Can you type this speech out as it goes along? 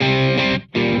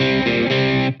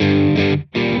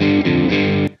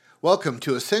Welcome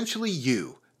to Essentially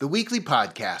You, the weekly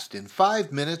podcast in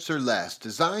 5 minutes or less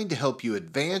designed to help you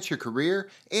advance your career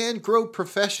and grow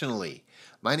professionally.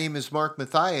 My name is Mark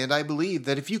Mathai, and I believe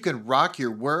that if you can rock your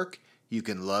work, you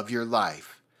can love your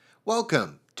life.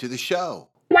 Welcome to the show.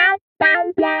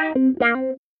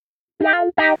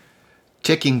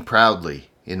 Ticking proudly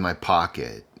in my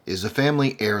pocket is a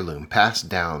family heirloom passed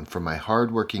down from my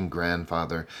hardworking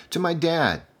grandfather to my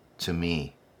dad to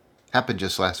me. Happened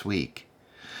just last week.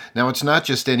 Now, it's not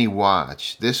just any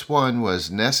watch. This one was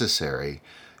necessary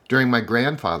during my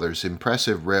grandfather's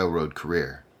impressive railroad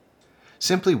career.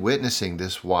 Simply witnessing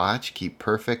this watch keep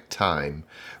perfect time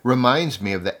reminds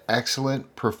me of the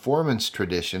excellent performance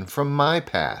tradition from my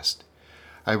past.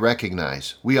 I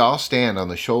recognize we all stand on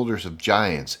the shoulders of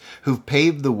giants who've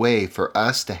paved the way for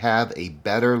us to have a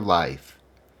better life.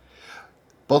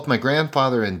 Both my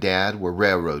grandfather and dad were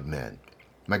railroad men.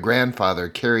 My grandfather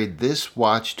carried this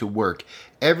watch to work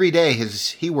every day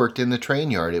as he worked in the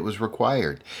train yard. It was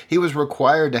required. He was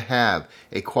required to have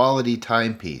a quality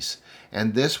timepiece.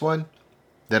 And this one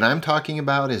that I'm talking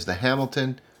about is the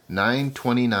Hamilton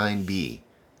 929B.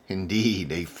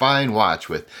 Indeed, a fine watch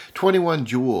with 21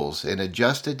 jewels and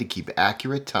adjusted to keep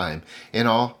accurate time in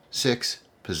all 6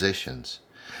 positions.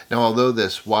 Now, although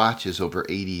this watch is over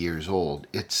 80 years old,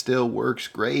 it still works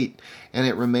great, and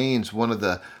it remains one of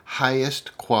the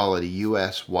highest quality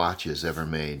U.S. watches ever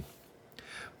made.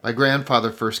 My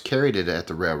grandfather first carried it at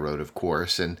the railroad, of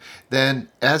course, and then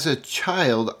as a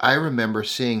child, I remember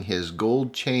seeing his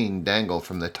gold chain dangle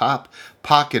from the top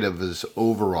pocket of his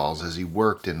overalls as he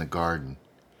worked in the garden.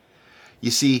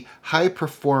 You see, high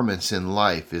performance in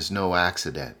life is no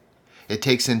accident. It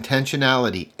takes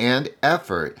intentionality and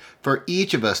effort for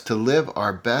each of us to live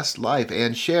our best life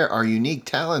and share our unique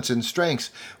talents and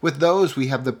strengths with those we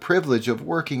have the privilege of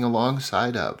working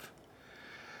alongside of.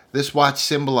 This watch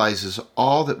symbolizes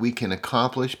all that we can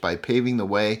accomplish by paving the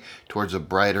way towards a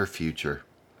brighter future.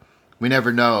 We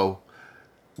never know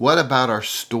what about our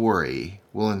story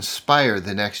will inspire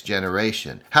the next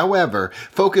generation. However,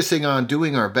 focusing on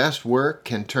doing our best work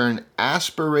can turn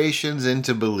aspirations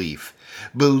into belief.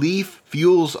 Belief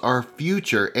fuels our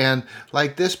future, and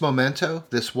like this memento,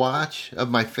 this watch of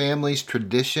my family's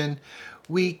tradition,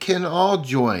 we can all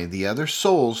join the other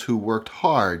souls who worked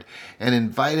hard and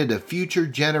invited a future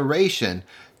generation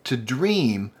to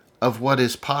dream of what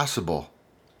is possible.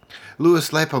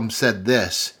 Louis Lapham said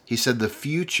this. He said, "The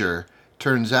future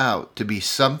turns out to be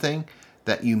something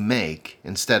that you make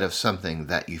instead of something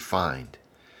that you find."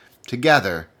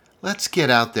 Together, let's get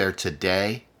out there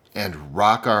today and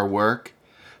rock our work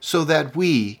so that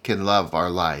we can love our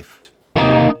life.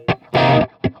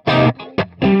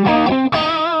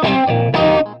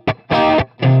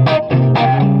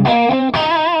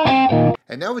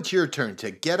 And now it's your turn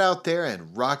to get out there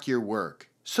and rock your work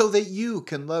so that you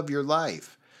can love your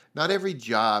life. Not every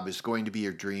job is going to be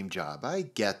your dream job. I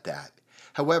get that.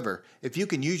 However, if you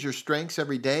can use your strengths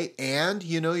every day and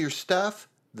you know your stuff,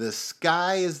 the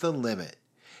sky is the limit.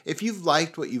 If you've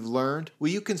liked what you've learned, will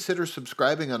you consider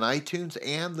subscribing on iTunes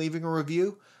and leaving a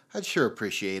review? I'd sure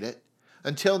appreciate it.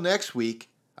 Until next week,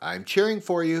 I'm cheering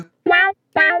for you.